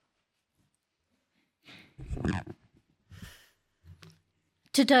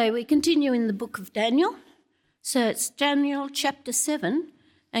Today we continue in the book of Daniel. So it's Daniel chapter 7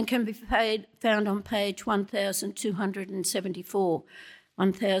 and can be found on page 1274,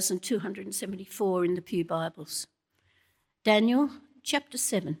 1274 in the Pew Bibles. Daniel chapter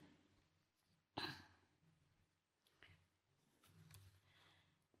 7.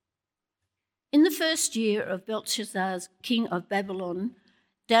 In the first year of Belshazzar, king of Babylon,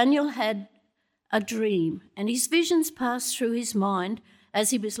 Daniel had a dream, and his visions passed through his mind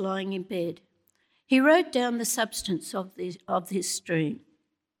as he was lying in bed. He wrote down the substance of this dream.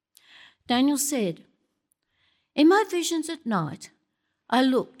 Daniel said, "In my visions at night, I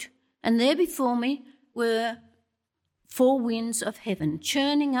looked, and there before me were 4 winds of heaven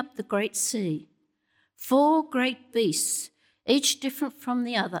churning up the great sea. 4 great beasts, each different from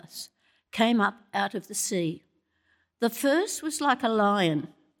the others, came up out of the sea. The first was like a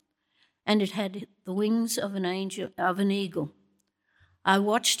lion, and it had the wings of an eagle. I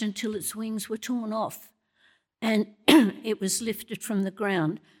watched until its wings were torn off, and it was lifted from the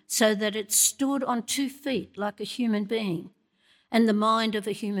ground so that it stood on 2 feet like a human being, and the mind of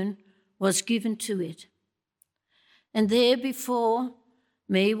a human was given to it. And there before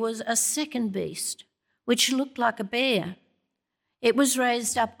me was a second beast, which looked like a bear. It was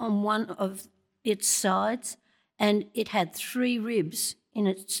raised up on one of its sides, and it had 3 ribs in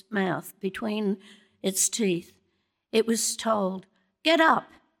its mouth between its teeth. It was told, 'Get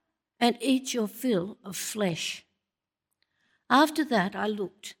up and eat your fill of flesh.' After that I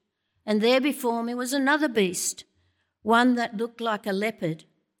looked, and there before me was another beast, one that looked like a leopard,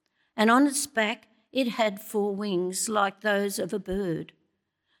 and on its back it had 4 wings like those of a bird.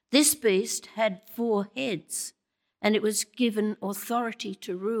 This beast had 4 heads, and it was given authority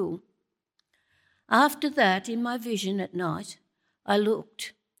to rule. After that, in my vision at night, I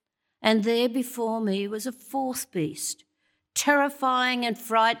looked, and there before me was a 4th beast, terrifying and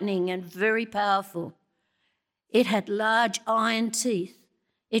frightening and very powerful. It had large iron teeth.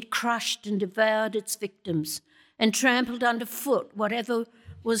 It crushed and devoured its victims and trampled underfoot whatever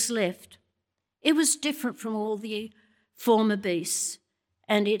was left. It was different from all the former beasts,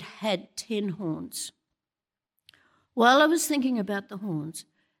 and it had 10 horns. While I was thinking about the horns,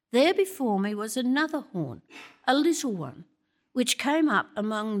 there before me was another horn, a little one, which came up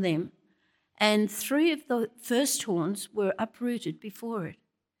among them, and 3 of the first horns were uprooted before it.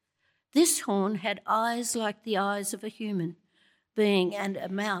 This horn had eyes like the eyes of a human being and a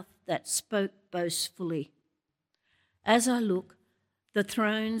mouth that spoke boastfully. As I looked, the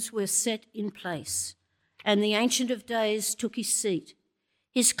thrones were set in place, and the Ancient of Days took his seat.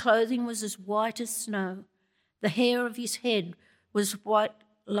 His clothing was as white as snow. The hair of his head was white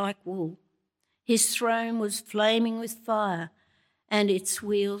like wool. His throne was flaming with fire, and its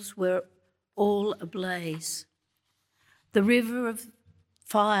wheels were all ablaze. The river of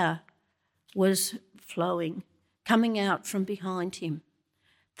fire was flowing, coming out from behind him.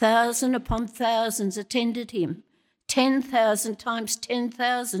 1,000 upon thousands attended him. 10,000 times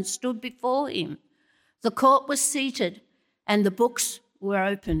 10,000 stood before him. The court was seated, and the books were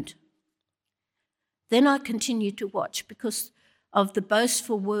opened. Then I continued to watch because of the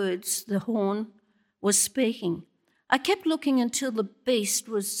boastful words the horn was speaking. I kept looking until the beast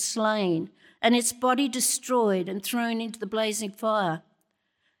was slain and its body destroyed and thrown into the blazing fire.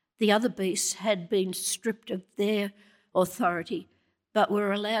 The other beasts had been stripped of their authority, but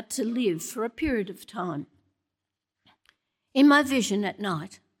were allowed to live for a period of time. In my vision at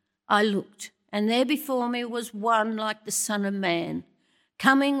night, I looked, and there before me was one like the Son of Man,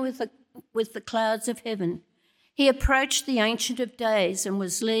 coming with the clouds of heaven. He approached the Ancient of Days and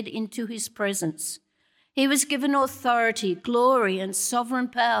was led into his presence. He was given authority, glory, and sovereign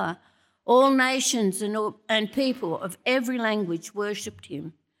power. All nations and people of every language worshipped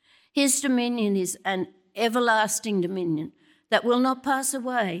him. His dominion is an everlasting dominion that will not pass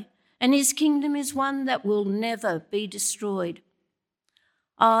away, and his kingdom is one that will never be destroyed.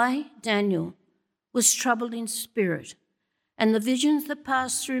 I, Daniel, was troubled in spirit, and the visions that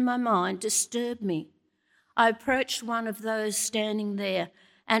passed through my mind disturbed me. I approached one of those standing there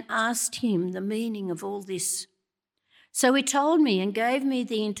and asked him the meaning of all this. So he told me and gave me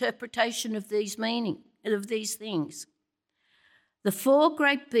the interpretation of these things. The 4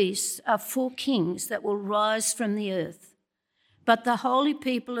 great beasts are 4 kings that will rise from the earth, but the holy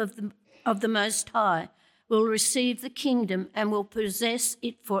people of the Most High will receive the kingdom and will possess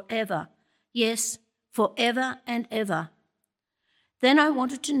it forever. Yes, forever and ever. Then I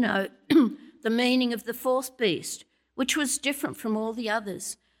wanted to know the meaning of the 4th beast, which was different from all the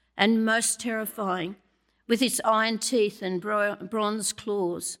others and most terrifying, with its iron teeth and bronze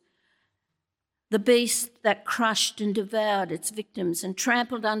claws. the beast that crushed and devoured its victims and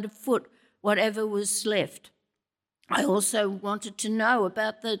trampled underfoot whatever was left. I also wanted to know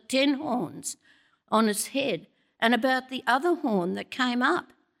about the 10 horns on its head and about the other horn that came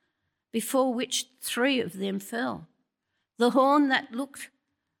up, before which 3 of them fell. The horn that looked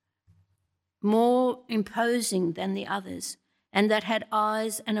more imposing than the others, and that had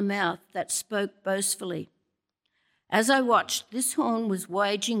eyes and a mouth that spoke boastfully. As I watched, this horn was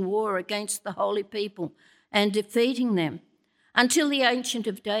waging war against the holy people and defeating them, until the Ancient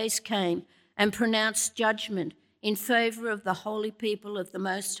of Days came and pronounced judgment in favour of the holy people of the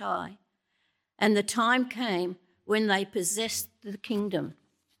Most High. And the time came when they possessed the kingdom.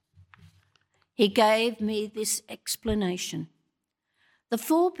 He gave me this explanation. The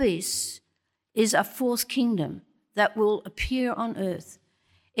 4 beasts is a 4th kingdom that will appear on earth.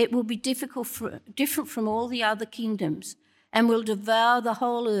 It will be different from all the other kingdoms and will devour the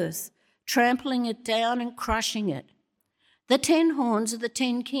whole earth, trampling it down and crushing it. The 10 horns are the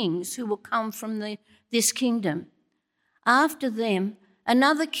 10 kings who will come from this kingdom. After them,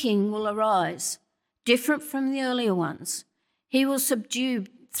 another king will arise, different from the earlier ones. He will subdue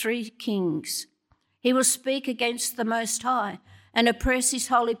 3 kings. He will speak against the Most High and oppress his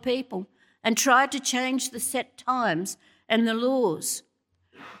holy people and try to change the set times and the laws.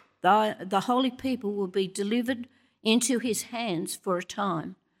 The holy people will be delivered into his hands for a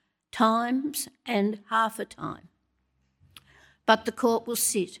time, times and half a time. But the court will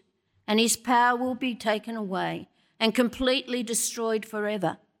sit, and his power will be taken away and completely destroyed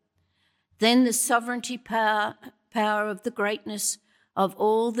forever. Then the sovereignty power of the greatness of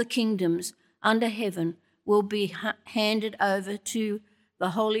all the kingdoms under heaven will be handed over to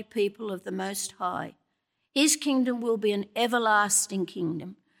the holy people of the Most High. His kingdom will be an everlasting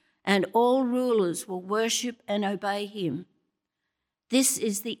kingdom, and all rulers will worship and obey him. This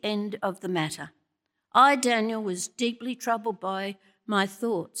is the end of the matter. I, Daniel, was deeply troubled by my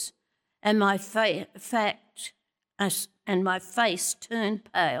thoughts, and my face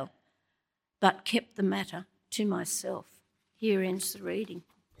turned pale, but kept the matter to myself. Here ends the reading.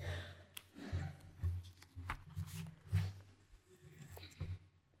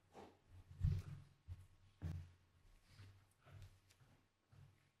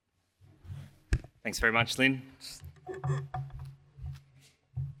 Thanks very much, Lynn.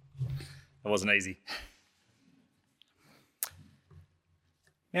 That wasn't easy.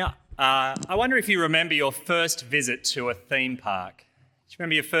 Now, I wonder if you remember your first visit to a theme park. Do you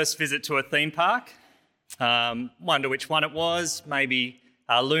remember your first visit to a theme park? Wonder which one it was. Maybe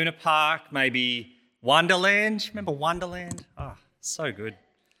Luna Park, maybe Wonderland. Remember Wonderland? Oh, so good.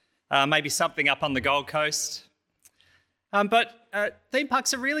 Maybe something up on the Gold Coast. But theme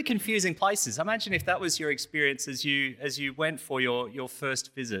parks are really confusing places. Imagine if that was your experience as you went for your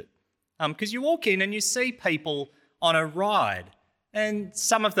first visit. Because you walk in and you see people on a ride, and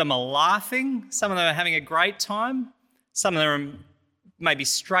some of them are laughing, some of them are having a great time, some of them are maybe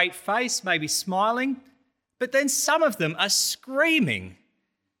straight-faced, maybe smiling, but then some of them are screaming.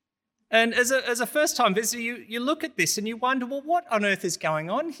 And as a first-time visitor, you look at this and you wonder, well, what on earth is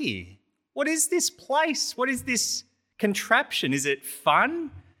going on here? What is this place? What is this contraption? Is it fun?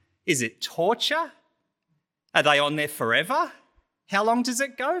 Is it torture? Are they on there forever? How long does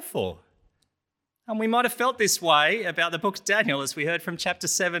it go for? And we might have felt this way about the book of Daniel as we heard from chapter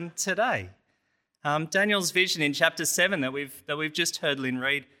 7 today. Daniel's vision in chapter 7 that we've just heard Lynn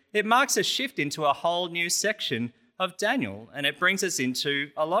read, it marks a shift into a whole new section of Daniel, and it brings us into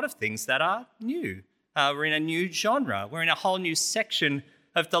a lot of things that are new. We're in a new genre. We're in a whole new section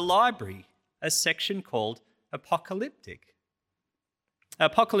of the library, a section called apocalyptic.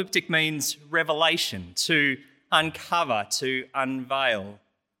 Apocalyptic means revelation, to uncover, to unveil.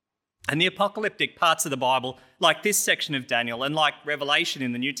 And the apocalyptic parts of the Bible, like this section of Daniel and like Revelation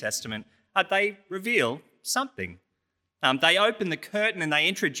in the New Testament, they reveal something. They open the curtain and they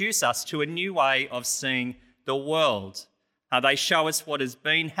introduce us to a new way of seeing the world. They show us what has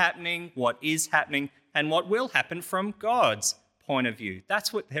been happening, what is happening, and what will happen from God's point of view.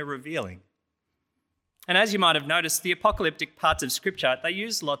 That's what they're revealing. And as you might have noticed, the apocalyptic parts of Scripture, they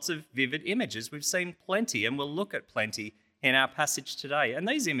use lots of vivid images. We've seen plenty, and we'll look at plenty in our passage today. And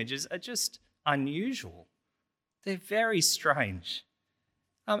these images are just unusual. They're very strange.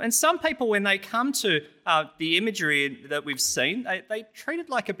 And some people, when they come to the imagery that we've seen, they treat it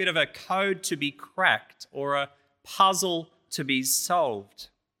like a bit of a code to be cracked or a puzzle to be solved.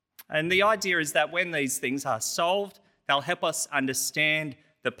 And the idea is that when these things are solved, they'll help us understand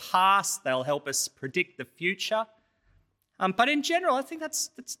the past, they'll help us predict the future. But in general, I think that's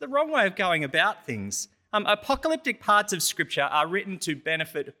the wrong way of going about things. Apocalyptic parts of Scripture are written to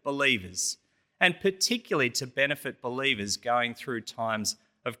benefit believers. and particularly to benefit believers going through times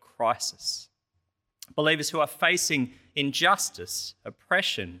of crisis. Believers who are facing injustice,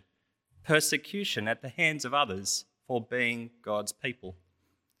 oppression, persecution at the hands of others for being God's people.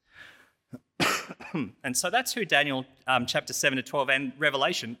 And so that's who Daniel chapter 7 to 12 and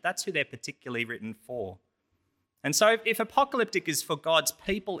Revelation, that's who they're particularly written for. And so if apocalyptic is for God's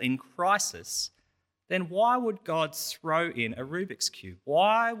people in crisis, then why would God throw in a Rubik's Cube?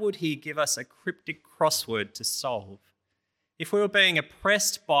 Why would he give us a cryptic crossword to solve? If we were being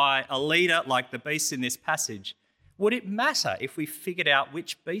oppressed by a leader like the beast in this passage, would it matter if we figured out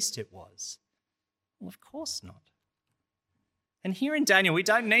which beast it was? Well, of course not. And here in Daniel, we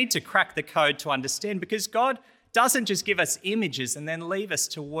don't need to crack the code to understand, because God doesn't just give us images and then leave us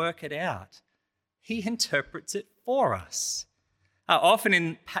to work it out. He interprets it for us. Often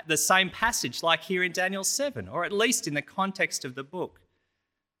in the same passage, like here in Daniel 7, or at least in the context of the book.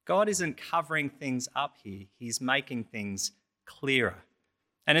 God isn't covering things up here. He's making things clearer.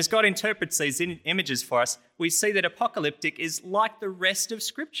 And as God interprets these images for us, we see that apocalyptic is like the rest of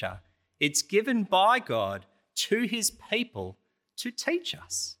Scripture. It's given by God to his people to teach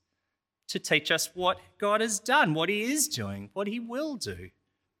us what God has done, what he is doing, what he will do.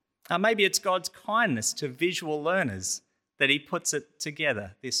 Maybe it's God's kindness to visual learners that he puts it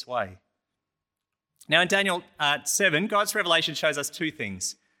together this way. Now in Daniel 7, God's revelation shows us two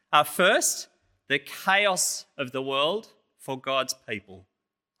things. First, the chaos of the world for God's people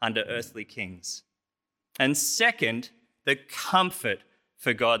under earthly kings. And second, the comfort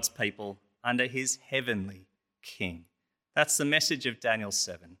for God's people under his heavenly king. That's the message of Daniel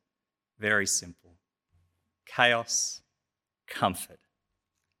 7. Very simple. Chaos, comfort.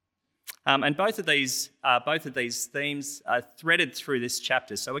 And both of these themes are threaded through this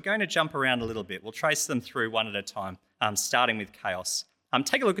chapter. So we're going to jump around a little bit. We'll trace them through one at a time, starting with chaos.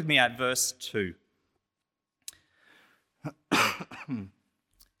 Take a look with me at verse 2.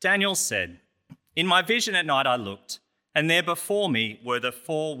 Daniel said, "In my vision at night I looked, and there before me were the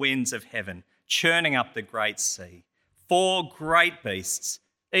four winds of heaven, churning up the great sea. 4 great beasts,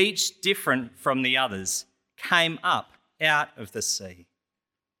 each different from the others, came up out of the sea."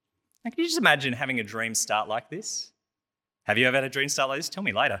 Now, can you just imagine having a dream start like this? Have you ever had a dream start like this? Tell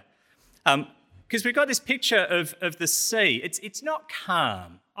me later. Because we've got this picture of the sea. It's not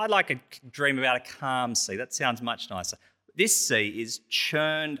calm. I'd like a dream about a calm sea. That sounds much nicer. This sea is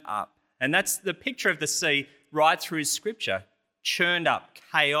churned up. And that's the picture of the sea right through Scripture. Churned up,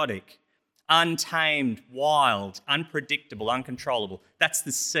 chaotic, untamed, wild, unpredictable, uncontrollable. That's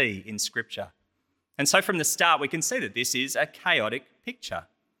the sea in Scripture. And so from the start, we can see that this is a chaotic picture.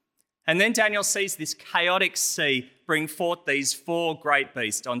 And then Daniel sees this chaotic sea bring forth these 4 great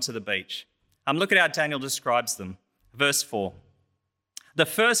beasts onto the beach. Look at how Daniel describes them. Verse 4. "The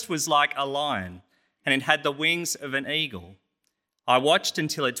first was like a lion, and it had the wings of an eagle. I watched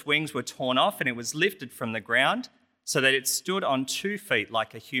until its wings were torn off, and it was lifted from the ground, so that it stood on 2 feet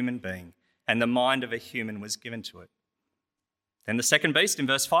like a human being, and the mind of a human was given to it. Then the second beast, in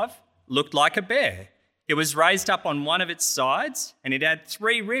verse 5, looked like a bear. It was raised up on one of its sides, and it had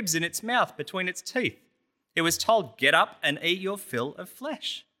 3 ribs in its mouth between its teeth. It was told, 'Get up and eat your fill of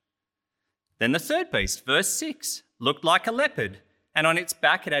flesh.' Then the third beast, verse 6, looked like a leopard, and on its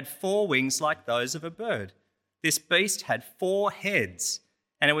back it had 4 wings like those of a bird. This beast had 4 heads,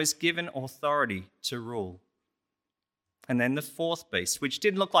 and it was given authority to rule. And then the fourth beast, which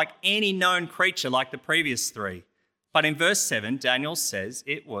didn't look like any known creature like the previous 3. But in verse 7, Daniel says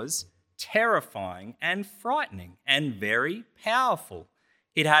it was terrifying and frightening and very powerful.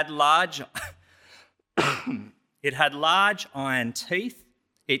 It had large iron teeth.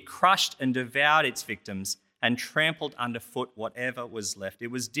 It crushed and devoured its victims and trampled underfoot whatever was left. It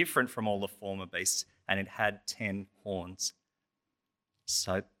was different from all the former beasts, and it had 10 horns."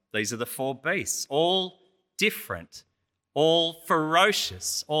 So these are the 4 beasts, all different, all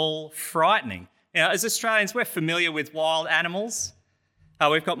ferocious, all frightening. Now, as Australians, we're familiar with wild animals.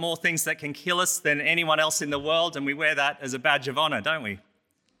 We've got more things that can kill us than anyone else in the world, and we wear that as a badge of honour, don't we?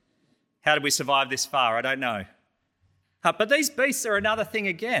 How did we survive this far? I don't know. But these beasts are another thing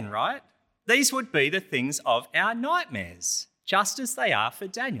again, right? These would be the things of our nightmares, just as they are for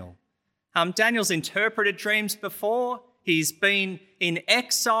Daniel. Daniel's interpreted dreams before. He's been in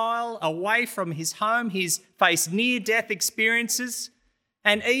exile, away from his home. He's faced near-death experiences.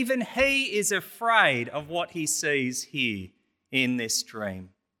 And even he is afraid of what he sees here in this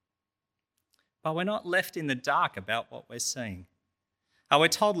dream. But we're not left in the dark about what we're seeing. We're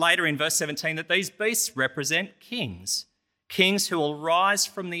told later in verse 17 that these beasts represent kings, kings who will rise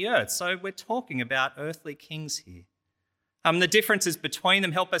from the earth. So we're talking about earthly kings here. The differences between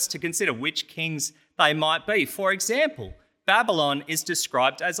them help us to consider which kings they might be. For example, Babylon is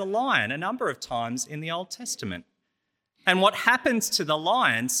described as a lion a number of times in the Old Testament. And what happens to the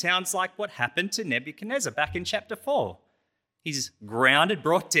lion sounds like what happened to Nebuchadnezzar back in chapter 4. He's grounded,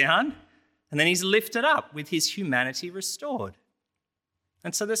 brought down, and then he's lifted up with his humanity restored.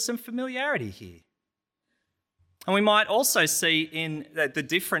 And so there's some familiarity here. And we might also see in the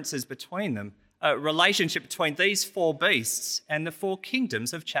differences between them a relationship between these four beasts and the four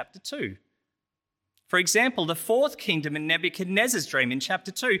kingdoms of chapter 2. For example, the fourth kingdom in Nebuchadnezzar's dream in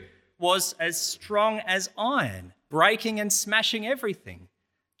chapter 2 was as strong as iron, breaking and smashing everything,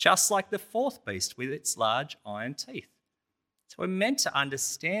 just like the fourth beast with its large iron teeth. So we're meant to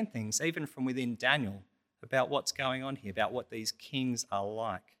understand things, even from within Daniel, about what's going on here, about what these kings are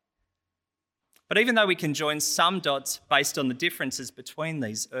like. But even though we can join some dots based on the differences between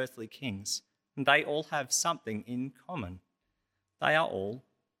these earthly kings, they all have something in common. They are all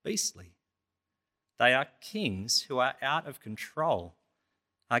beastly. They are kings who are out of control,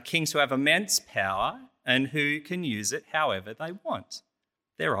 are kings who have immense power and who can use it however they want.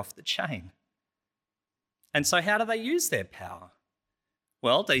 They're off the chain. And so how do they use their power?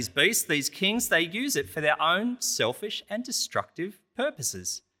 Well, these beasts, these kings, they use it for their own selfish and destructive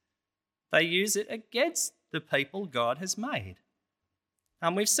purposes. They use it against the people God has made.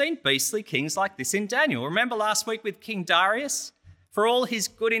 We've seen beastly kings like this in Daniel. Remember last week with King Darius? For all his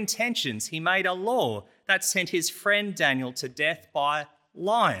good intentions, he made a law that sent his friend Daniel to death by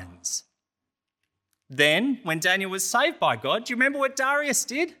lions. Then, when Daniel was saved by God, do you remember what Darius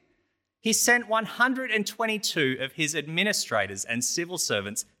did? He sent 122 of his administrators and civil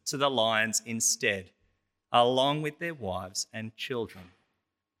servants to the lions instead, along with their wives and children.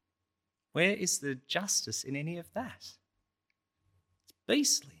 Where is the justice in any of that? It's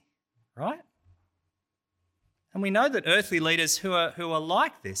beastly, right? And we know that earthly leaders who are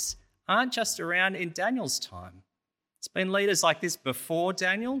like this aren't just around in Daniel's time. It's been leaders like this before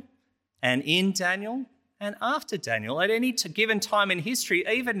Daniel and in Daniel and after Daniel. At any given time in history,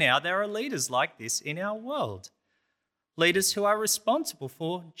 even now, there are leaders like this in our world. Leaders who are responsible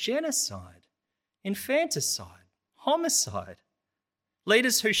for genocide, infanticide, homicide.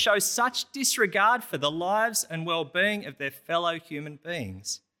 Leaders who show such disregard for the lives and well-being of their fellow human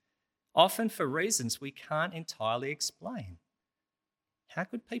beings, often for reasons we can't entirely explain. How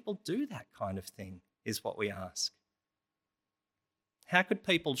could people do that kind of thing, is what we ask. How could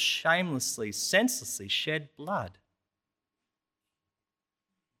people shamelessly, senselessly shed blood?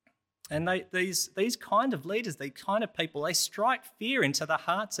 And these kind of leaders, these kind of people, they strike fear into the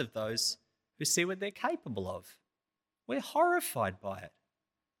hearts of those who see what they're capable of. We're horrified by it.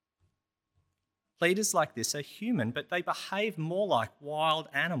 Leaders like this are human, but they behave more like wild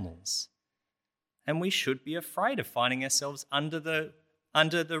animals. And we should be afraid of finding ourselves under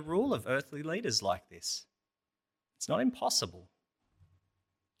the rule of earthly leaders like this. It's not impossible.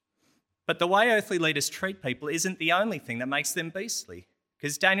 But the way earthly leaders treat people isn't the only thing that makes them beastly,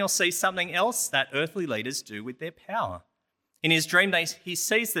 because Daniel sees something else that earthly leaders do with their power. In his dream, he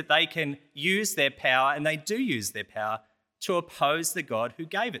sees that they can use their power, and they do use their power, to oppose the God who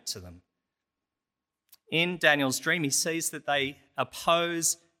gave it to them. In Daniel's dream, he sees that they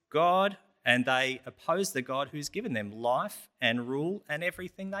oppose God, and they oppose the God who's given them life and rule and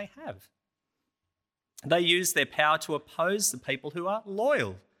everything they have. They use their power to oppose the people who are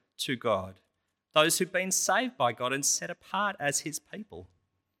loyal to God, those who've been saved by God and set apart as his people.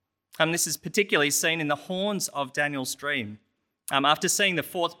 This is particularly seen in the horns of Daniel's dream. After seeing the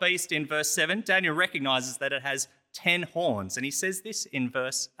fourth beast in verse 7, Daniel recognises that it has 10 horns, and he says this in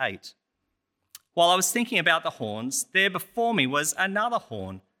verse 8. While I was thinking about the horns, there before me was another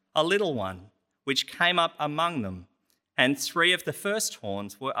horn, a little one, which came up among them, and 3 of the first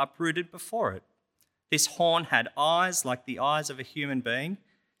horns were uprooted before it. This horn had eyes like the eyes of a human being,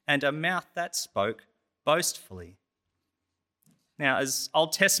 and a mouth that spoke boastfully. Now, as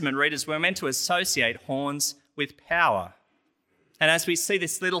Old Testament readers, we're meant to associate horns with power. And as we see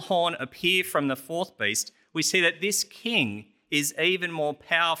this little horn appear from the fourth beast, we see that this king is even more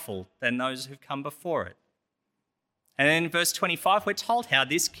powerful than those who've come before it. And then in verse 25, we're told how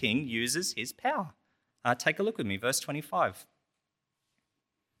this king uses his power. Take a look with me, verse 25.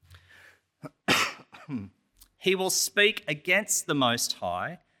 He will speak against the Most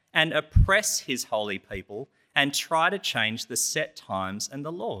High and oppress his holy people and try to change the set times and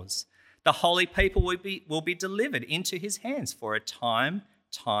the laws. The holy people will be delivered into his hands for a time,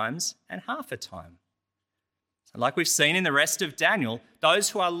 times, and half a time. So like we've seen in the rest of Daniel,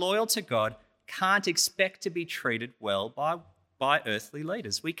 those who are loyal to God can't expect to be treated well by earthly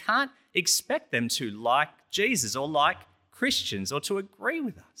leaders. We can't expect them to like Jesus or like Christians or to agree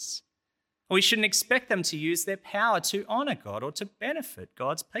with us. We shouldn't expect them to use their power to honour God or to benefit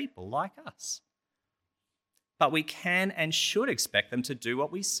God's people like us. But we can and should expect them to do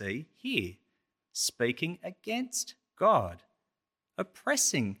what we see here, speaking against God,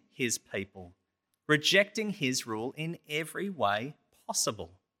 oppressing his people, rejecting his rule in every way possible.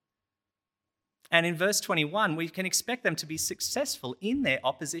 And in verse 21, we can expect them to be successful in their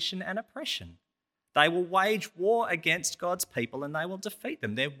opposition and oppression. They will wage war against God's people and they will defeat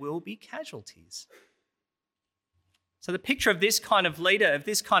them. There will be casualties. So the picture of this kind of leader, of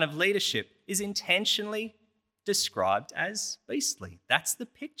this kind of leadership, is intentionally described as beastly. That's the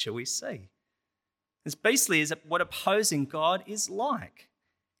picture we see. As beastly is what opposing God is like.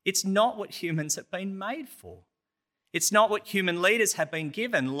 It's not what humans have been made for. It's not what human leaders have been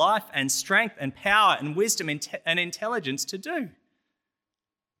given life and strength and power and wisdom and intelligence to do.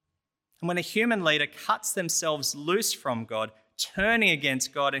 And when a human leader cuts themselves loose from God, turning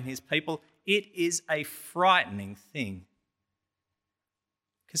against God and his people, it is a frightening thing.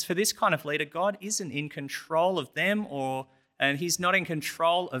 Because for this kind of leader, God isn't in control of them and he's not in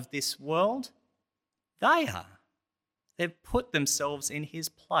control of this world. They are. They've put themselves in his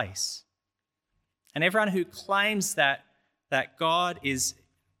place. And everyone who claims that God is,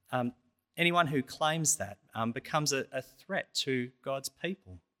 anyone who claims that becomes a threat to God's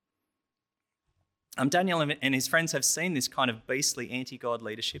people. Daniel and his friends have seen this kind of beastly anti-God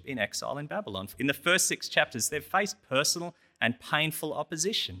leadership in exile in Babylon. In the first 6 chapters, they've faced personal and painful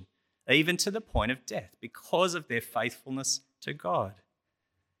opposition, even to the point of death, because of their faithfulness to God.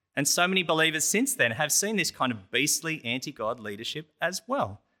 And so many believers since then have seen this kind of beastly anti-God leadership as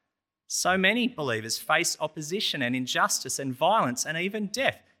well. So many believers face opposition and injustice and violence and even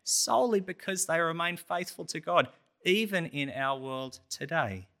death solely because they remain faithful to God, even in our world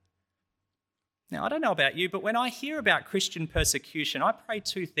today. Now, I don't know about you, but when I hear about Christian persecution, I pray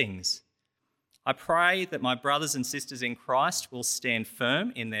 2 things. I pray that my brothers and sisters in Christ will stand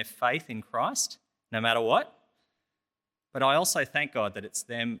firm in their faith in Christ, no matter what. But I also thank God that it's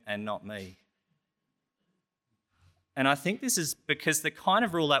them and not me. And I think this is because the kind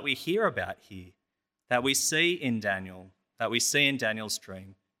of rule that we hear about here, that we see in Daniel, that we see in Daniel's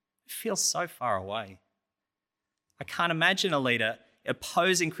dream, feels so far away. I can't imagine a leader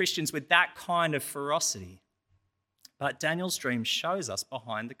opposing Christians with that kind of ferocity. But Daniel's dream shows us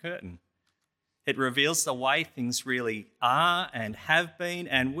behind the curtain. It reveals the way things really are and have been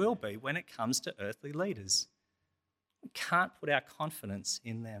and will be when it comes to earthly leaders. We can't put our confidence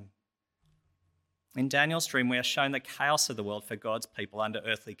in them. In Daniel's dream, we are shown the chaos of the world for God's people under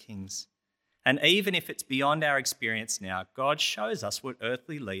earthly kings. And even if it's beyond our experience now, God shows us what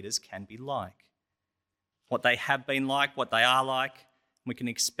earthly leaders can be like, what they have been like, what they are like, and we can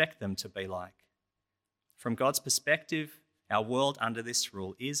expect them to be like. From God's perspective, our world under this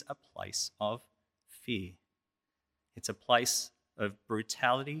rule is a place of fear. It's a place of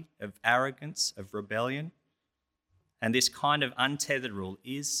brutality, of arrogance, of rebellion. And this kind of untethered rule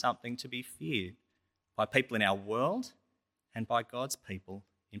is something to be feared by people in our world and by God's people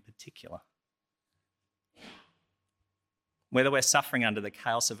in particular. Whether we're suffering under the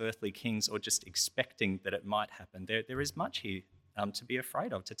chaos of earthly kings or just expecting that it might happen, there is much here to be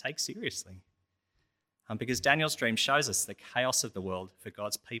afraid of, to take seriously. Because Daniel's dream shows us the chaos of the world for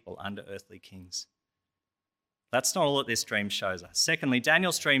God's people under earthly kings. That's not all that this dream shows us. Secondly,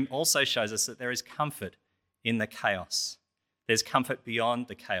 Daniel's dream also shows us that there is comfort in the chaos. There's comfort beyond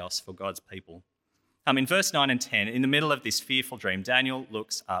the chaos for God's people. In verse 9 and 10, in the middle of this fearful dream, Daniel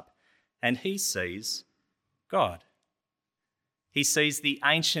looks up and he sees God. He sees the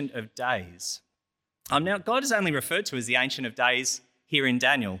Ancient of Days. Now, God is only referred to as the Ancient of Days here in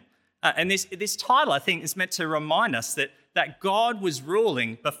Daniel. And this title, I think, is meant to remind us that God was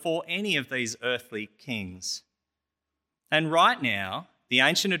ruling before any of these earthly kings. And right now, the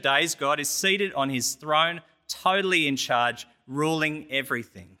Ancient of Days, God, is seated on his throne, totally in charge, ruling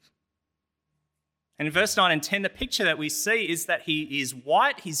everything. And in verse 9 and 10, the picture that we see is that he is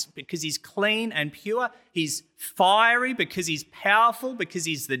white because he's clean and pure. He's fiery because he's powerful, because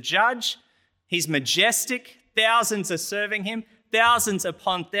he's the judge. He's majestic. Thousands are serving him. Thousands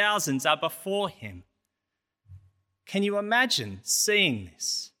upon thousands are before him. Can you imagine seeing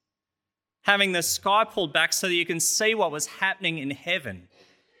this? Having the sky pulled back so that you can see what was happening in heaven.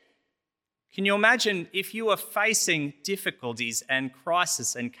 Can you imagine if you were facing difficulties and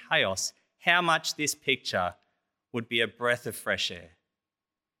crisis and chaos, how much this picture would be a breath of fresh air?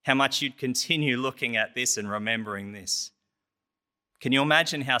 How much you'd continue looking at this and remembering this? Can you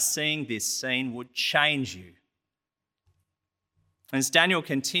imagine how seeing this scene would change you? As Daniel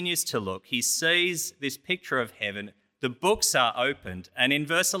continues to look, he sees this picture of heaven the books are opened, and in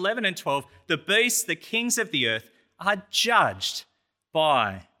verse 11 and 12, the beasts, the kings of the earth, are judged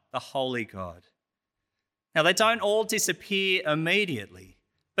by the holy God. Now, they don't all disappear immediately,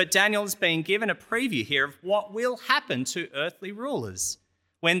 but Daniel's been given a preview here of what will happen to earthly rulers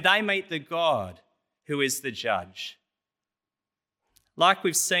when they meet the God who is the judge. Like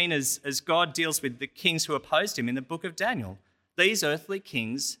we've seen as God deals with the kings who opposed him in the book of Daniel, these earthly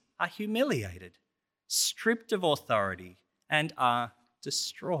kings are humiliated, stripped of authority, and are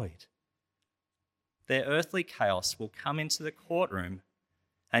destroyed. Their earthly chaos will come into the courtroom,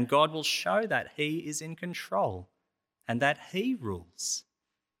 and God will show that he is in control and that he rules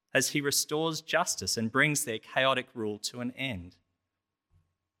as he restores justice and brings their chaotic rule to an end.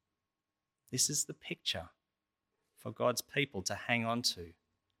 This is the picture for God's people to hang on to.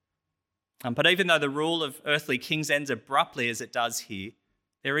 But even though the rule of earthly kings ends abruptly as it does here,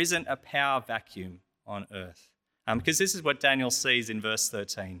 there isn't a power vacuum on earth. Because this is what Daniel sees in verse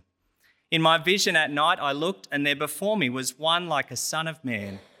 13. In my vision at night I looked, and there before me was one like a son of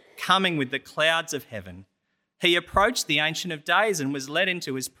man, coming with the clouds of heaven. He approached the Ancient of Days and was led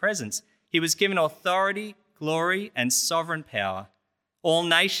into his presence. He was given authority, glory, and sovereign power. All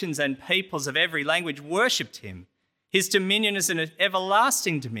nations and peoples of every language worshipped him. His dominion is an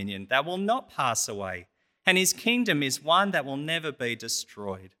everlasting dominion that will not pass away, and his kingdom is one that will never be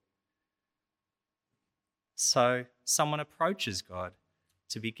destroyed. So someone approaches God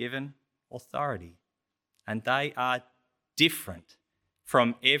to be given authority, and they are different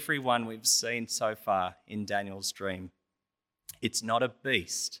from everyone we've seen so far in Daniel's dream. It's not a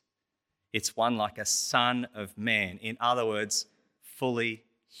beast. It's one like a son of man. In other words, fully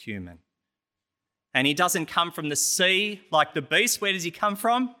human. And he doesn't come from the sea like the beast. Where does he come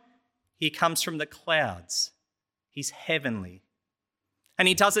from? He comes from the clouds. He's heavenly. And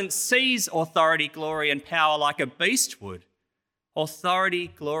he doesn't seize authority, glory, and power like a beast would. Authority,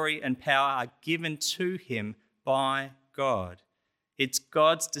 glory, and power are given to him by God. It's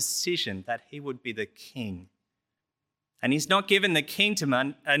God's decision that he would be the king. And he's not given the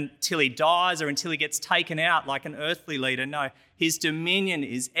kingdom until he dies or until he gets taken out like an earthly leader. No, his dominion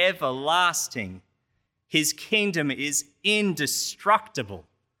is everlasting. His kingdom is indestructible.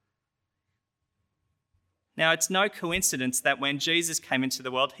 Now, it's no coincidence that when Jesus came into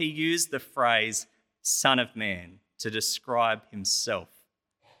the world, he used the phrase Son of Man to describe himself.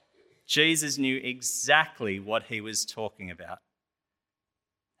 Jesus knew exactly what he was talking about.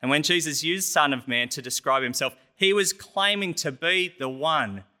 And when Jesus used Son of Man to describe himself, he was claiming to be the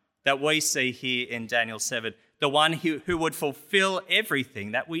one that we see here in Daniel 7, the one who would fulfill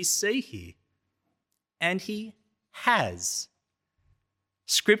everything that we see here. And he has.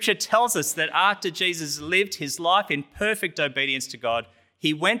 Scripture tells us that after Jesus lived his life in perfect obedience to God,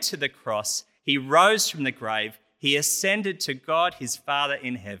 he went to the cross, he rose from the grave, he ascended to God his Father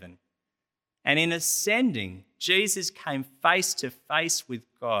in heaven. And in ascending, Jesus came face to face with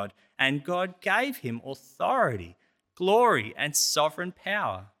God, and God gave him authority, glory, and sovereign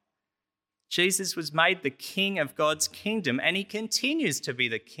power. Jesus was made the king of God's kingdom, and he continues to be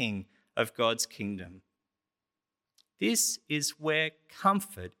the king of God's kingdom. This is where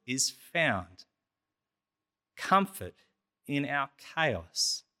comfort is found. Comfort in our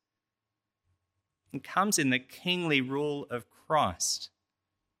chaos. It comes in the kingly rule of Christ.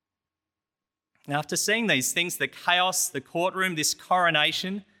 Now, after seeing these things, the chaos, the courtroom, this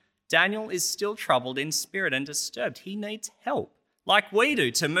coronation, Daniel is still troubled in spirit and disturbed. He needs help, like we do,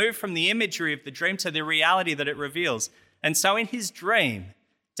 to move from the imagery of the dream to the reality that it reveals. And so in his dream,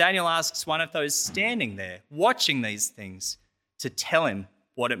 Daniel asks one of those standing there, watching these things, to tell him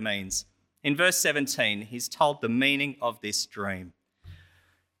what it means. In verse 17, he's told the meaning of this dream.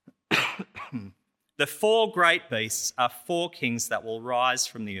 The four great beasts are four kings that will rise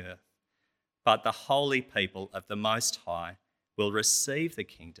from the earth, but the holy people of the Most High will receive the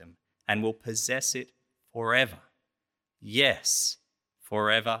kingdom and will possess it forever. Yes,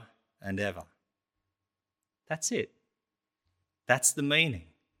 forever and ever. That's it. That's the meaning.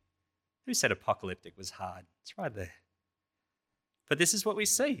 Who said apocalyptic was hard? It's right there. But this is what we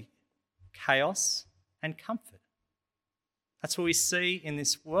see: chaos and comfort. That's what we see in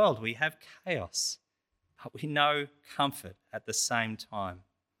this world. We have chaos, but we know comfort at the same time.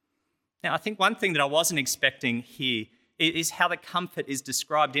 Now, I think one thing that I wasn't expecting here is how the comfort is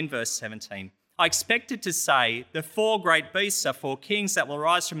described in verse 17. I expected to say, the four great beasts are four kings that will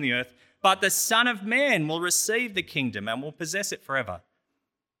rise from the earth, but the Son of Man will receive the kingdom and will possess it forever.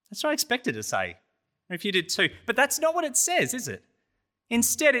 That's what I expected to say. If you did too. But that's not what it says, is it?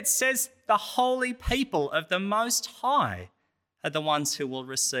 Instead, it says the holy people of the Most High are the ones who will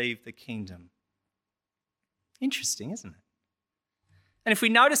receive the kingdom. Interesting, isn't it? And if we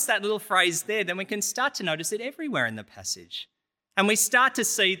notice that little phrase there, then we can start to notice it everywhere in the passage. And we start to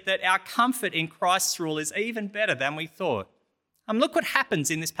see that our comfort in Christ's rule is even better than we thought. Look what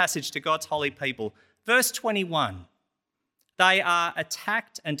happens in this passage to God's holy people. Verse 21, they are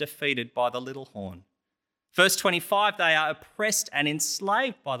attacked and defeated by the little horn. Verse 25, they are oppressed and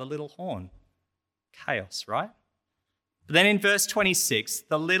enslaved by the little horn. Chaos, right? But then in verse 26,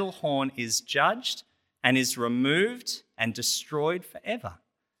 the little horn is judged and is removed and destroyed forever.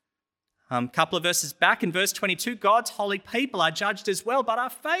 A couple of verses back in verse 22, God's holy people are judged as well, but are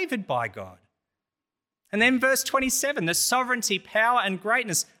favoured by God. And then verse 27, the sovereignty, power and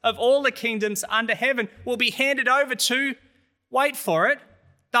greatness of all the kingdoms under heaven will be handed over to, wait for it,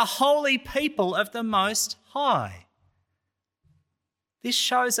 the holy people of the Most High. This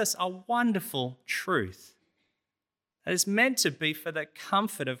shows us a wonderful truth that is meant to be for the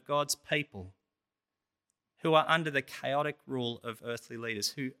comfort of God's people who are under the chaotic rule of earthly leaders,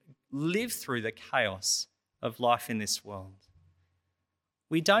 who live through the chaos of life in this world.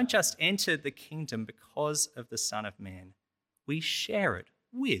 We don't just enter the kingdom because of the Son of Man. We share it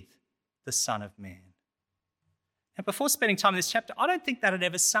with the Son of Man. Now, before spending time in this chapter, I don't think that had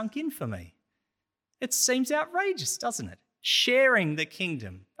ever sunk in for me. It seems outrageous, doesn't it? Sharing the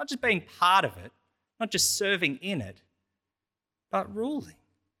kingdom, not just being part of it, not just serving in it, but ruling.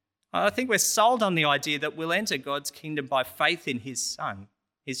 I think we're sold on the idea that we'll enter God's kingdom by faith in his Son,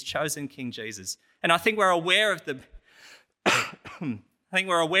 his chosen King Jesus. And I think we're aware of the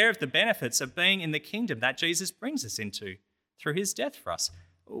benefits of being in the kingdom that Jesus brings us into through his death for us.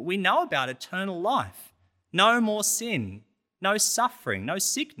 We know about eternal life, no more sin, no suffering, no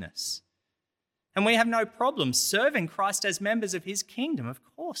sickness. And we have no problem serving Christ as members of his kingdom. Of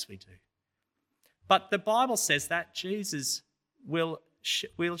course we do. But the Bible says that Jesus will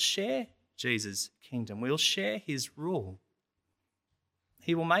share Jesus' kingdom. We'll share his rule.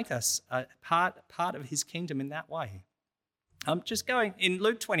 He will make us a part of his kingdom in that way. Just going in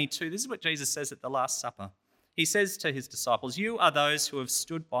Luke 22, this is what Jesus says at the Last Supper. He says to his disciples, "You are those who have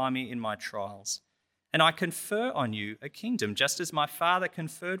stood by me in my trials, and I confer on you a kingdom, just as my Father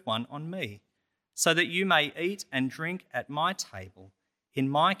conferred one on me, so that you may eat and drink at my table in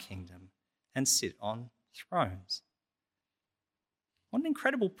my kingdom and sit on thrones." What an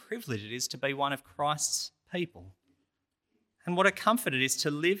incredible privilege it is to be one of Christ's people. And what a comfort it is to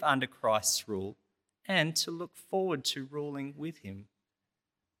live under Christ's rule and to look forward to ruling with him.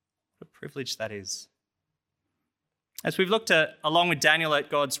 What a privilege that is. As we've looked at, along with Daniel, at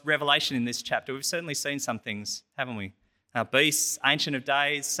God's revelation in this chapter, we've certainly seen some things, haven't we? Beasts, Ancient of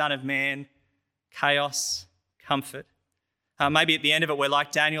Days, Son of Man, chaos, comfort. Maybe at the end of it, we're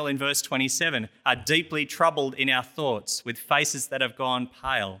like Daniel in verse 27, are deeply troubled in our thoughts with faces that have gone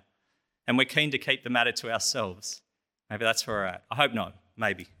pale, and we're keen to keep the matter to ourselves. Maybe that's where we're at. I hope not,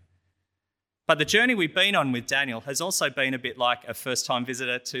 maybe. But the journey we've been on with Daniel has also been a bit like a first-time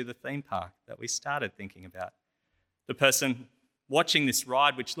visitor to the theme park that we started thinking about. The person watching this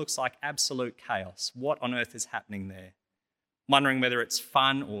ride, which looks like absolute chaos. What on earth is happening there? Wondering whether it's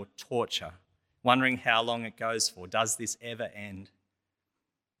fun or torture. Wondering how long it goes for. Does this ever end?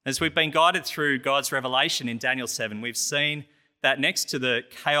 As we've been guided through God's revelation in Daniel 7, we've seen that next to the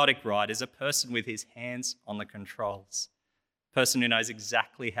chaotic ride is a person with his hands on the controls. A person who knows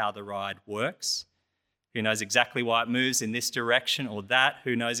exactly how the ride works, who knows exactly why it moves in this direction or that,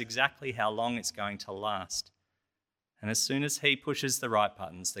 who knows exactly how long it's going to last. And as soon as he pushes the right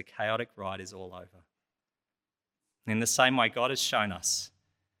buttons, the chaotic ride is all over. In the same way, God has shown us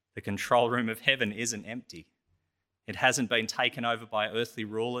the control room of heaven isn't empty. It hasn't been taken over by earthly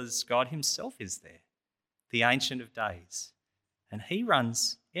rulers. God himself is there, the Ancient of Days. And he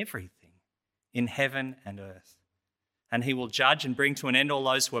runs everything in heaven and earth. And he will judge and bring to an end all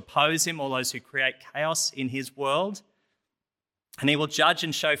those who oppose him, all those who create chaos in his world. And he will judge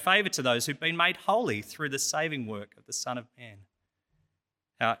and show favour to those who've been made holy through the saving work of the Son of Man,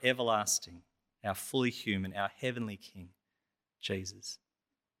 our everlasting, our fully human, our heavenly King, Jesus.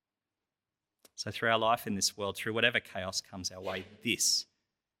 So through our life in this world, through whatever chaos comes our way, this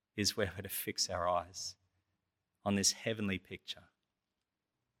is where we're to fix our eyes on this heavenly picture.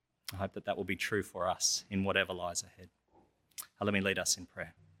 I hope that will be true for us in whatever lies ahead. Let me lead us in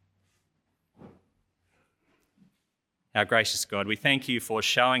prayer. Our gracious God, we thank you for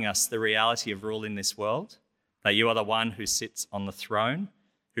showing us the reality of rule in this world, that you are the one who sits on the throne,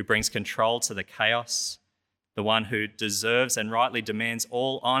 who brings control to the chaos, the one who deserves and rightly demands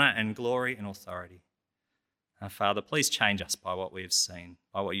all honour and glory and authority. Father, please change us by what we have seen,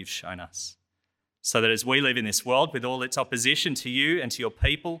 by what you've shown us, so that as we live in this world with all its opposition to you and to your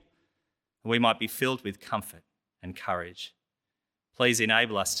people, we might be filled with comfort and courage. Please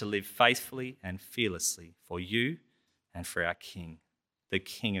enable us to live faithfully and fearlessly for you and for our King, the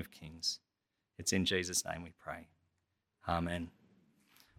King of Kings. It's in Jesus' name we pray. Amen.